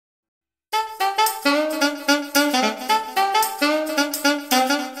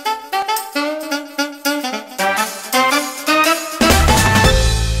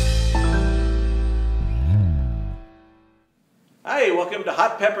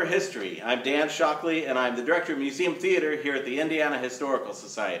for History. I'm Dan Shockley, and I'm the Director of Museum Theater here at the Indiana Historical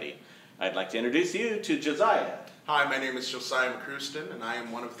Society. I'd like to introduce you to Josiah. Hi, my name is Josiah McCruiston, and I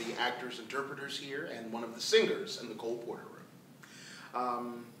am one of the actors-interpreters here and one of the singers in the Cole Porter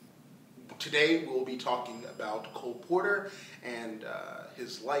Room. Today we'll be talking about Cole Porter and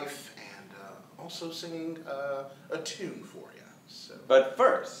his life and also singing a tune for you. So, But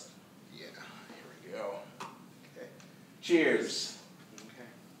first... yeah, here we go. Okay. Cheers. Okay.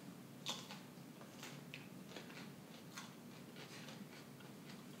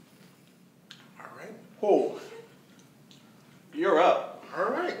 All right. Oh, you're up.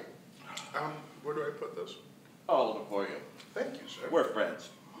 All right. Where do I put this? All before you. Thank you, sir. We're friends.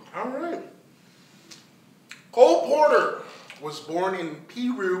 All right. Cole Porter was born in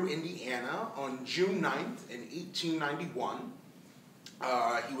Peru, Indiana on June 9th in 1891.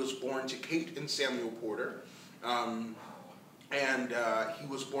 He was born to Kate and Samuel Porter. And he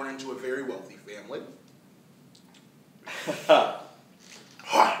was born into a very wealthy family.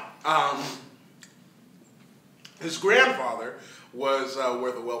 His grandfather was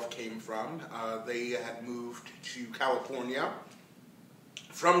where the wealth came from. They had moved to California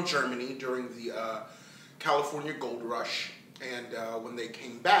from Germany during the California Gold Rush, and when they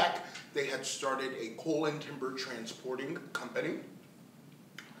came back, they had started a coal and timber transporting company.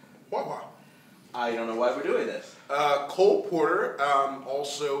 Wow. I don't know why we're doing this. Cole Porter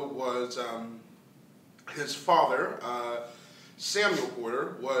also was, his father, Samuel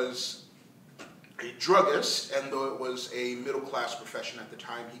Porter, was a druggist, and though it was a middle-class profession at the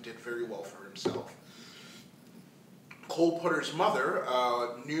time, he did very well for himself. Cole Porter's mother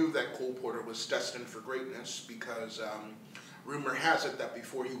knew that Cole Porter was destined for greatness because rumor has it that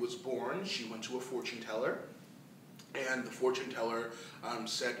before he was born, she went to a fortune teller, and the fortune teller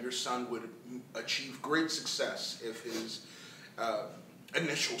said your son would achieve great success if his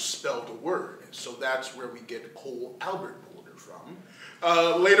initials spelled a word. So that's where we get Cole Albert Porter from.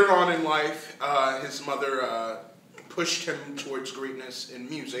 Later on in life, his mother pushed him towards greatness in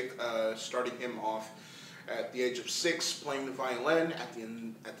music, starting him off at the age of 6 playing the violin, at the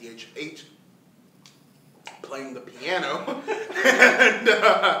age of 8 playing the piano, and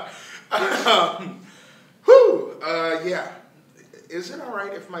yeah. Is it all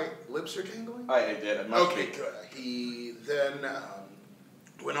right if my lips are tingling? I did. It must Okay, be. good. He then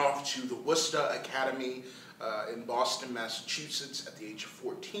went off to the Worcester Academy in Boston, Massachusetts at the age of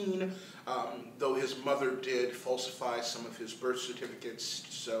 14, though his mother did falsify some of his birth certificates,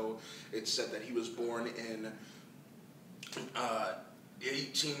 so it's said that he was born in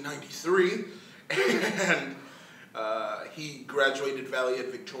 1893, and he graduated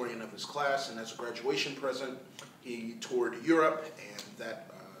valedictorian of his class, and as a graduation present, he toured Europe, and that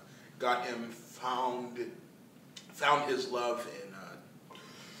got him found his love in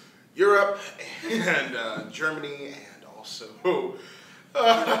Europe and Germany, and also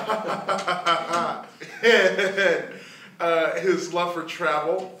his love for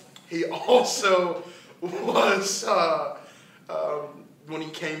travel. He also was, when he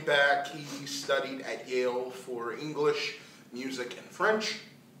came back, he studied at Yale for English, music, and French,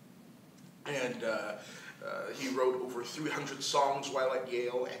 and he wrote over 300 songs while at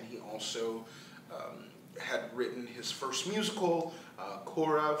Yale, and he also had written his first musical,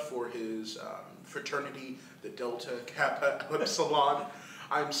 Cora, for his fraternity, the Delta Kappa Epsilon.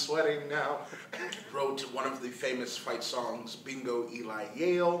 I'm sweating now. Wrote one of the famous fight songs, Bingo Eli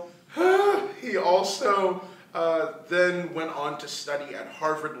Yale. He also then went on to study at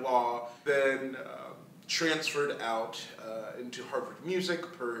Harvard Law, then transferred out into Harvard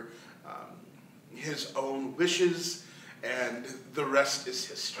Music per his own wishes, and the rest is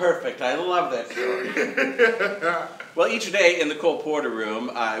history. Perfect. I love that story. Well, each day in the Cole Porter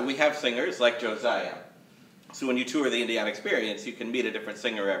Room, we have singers like Josiah. So when you tour the Indiana Experience, you can meet a different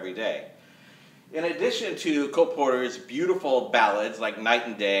singer every day. In addition to Cole Porter's beautiful ballads like Night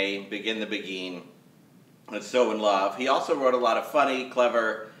and Day, Begin the Begin, and So in Love, he also wrote a lot of funny,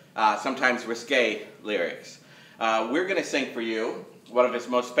 clever, sometimes risque lyrics. We're going to sing for you one of his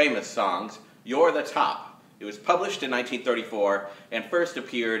most famous songs, You're the Top. It was published in 1934 and first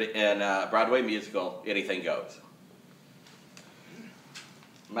appeared in a Broadway musical, Anything Goes.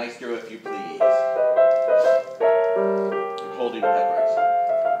 Maestro, if you please. Holding peppers.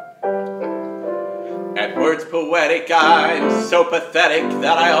 At words poetic, I'm so pathetic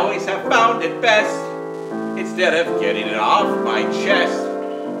that I always have found it best. Instead of getting it off my chest,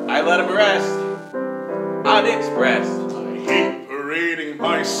 I let him rest unexpressed. I hate masquerading,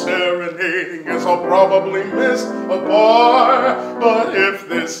 my serenading, as I'll probably miss a bar. But if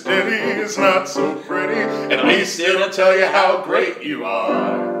this ditty is not so pretty, at least it'll tell you how great you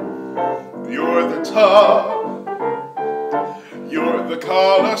are. You're the top, you're the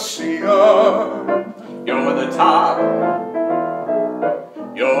Colosseum, You're the top,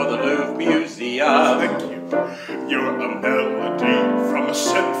 you're the Louvre Museum. Thank you. You're a melody from a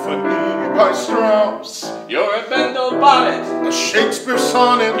symphony by Strauss. You're a Bendel bonnet, A Shakespeare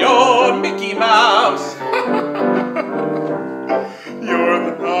sonnet. you're Mickey Mouse. You're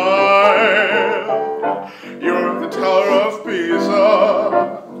the Nile. You're the Tower of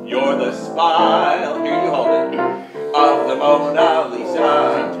Pisa. You're the smile, here you hold it, of the Mona Lisa.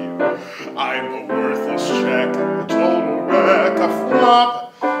 Thank you. I'm a worthless check, a total wreck, a flop.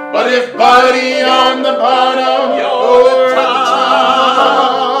 But if Buddy on the bottom, You're the top.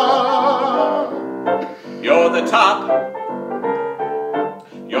 You're the top,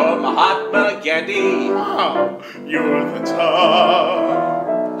 you're Mahatma Gandhi. Wow. You're the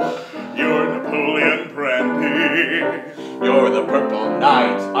top. You're Napoleon Brandy. You're the purple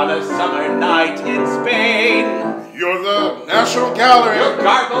knight on a summer night in Spain. You're the National Gallery. Your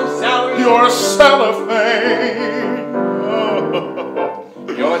garbo salary. You're cellophane.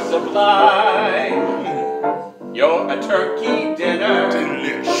 You're sublime. You're a turkey dinner.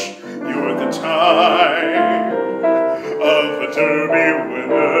 Delish. You're the time of a derby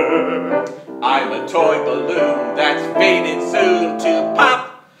winner. I'm a toy balloon that's faded soon to pop.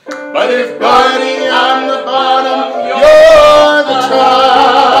 But if Buddy on the bottom, you're the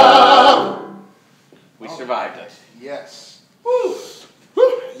top. We survived it. Yes. Woo.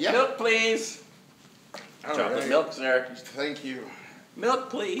 Whew. Yeah. Milk, please. All Chocolate right. milk, sir. Thank you. Milk,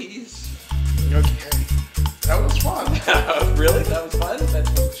 please. Okay. That was fun. Really? That was fun?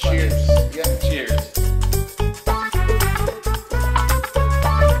 That's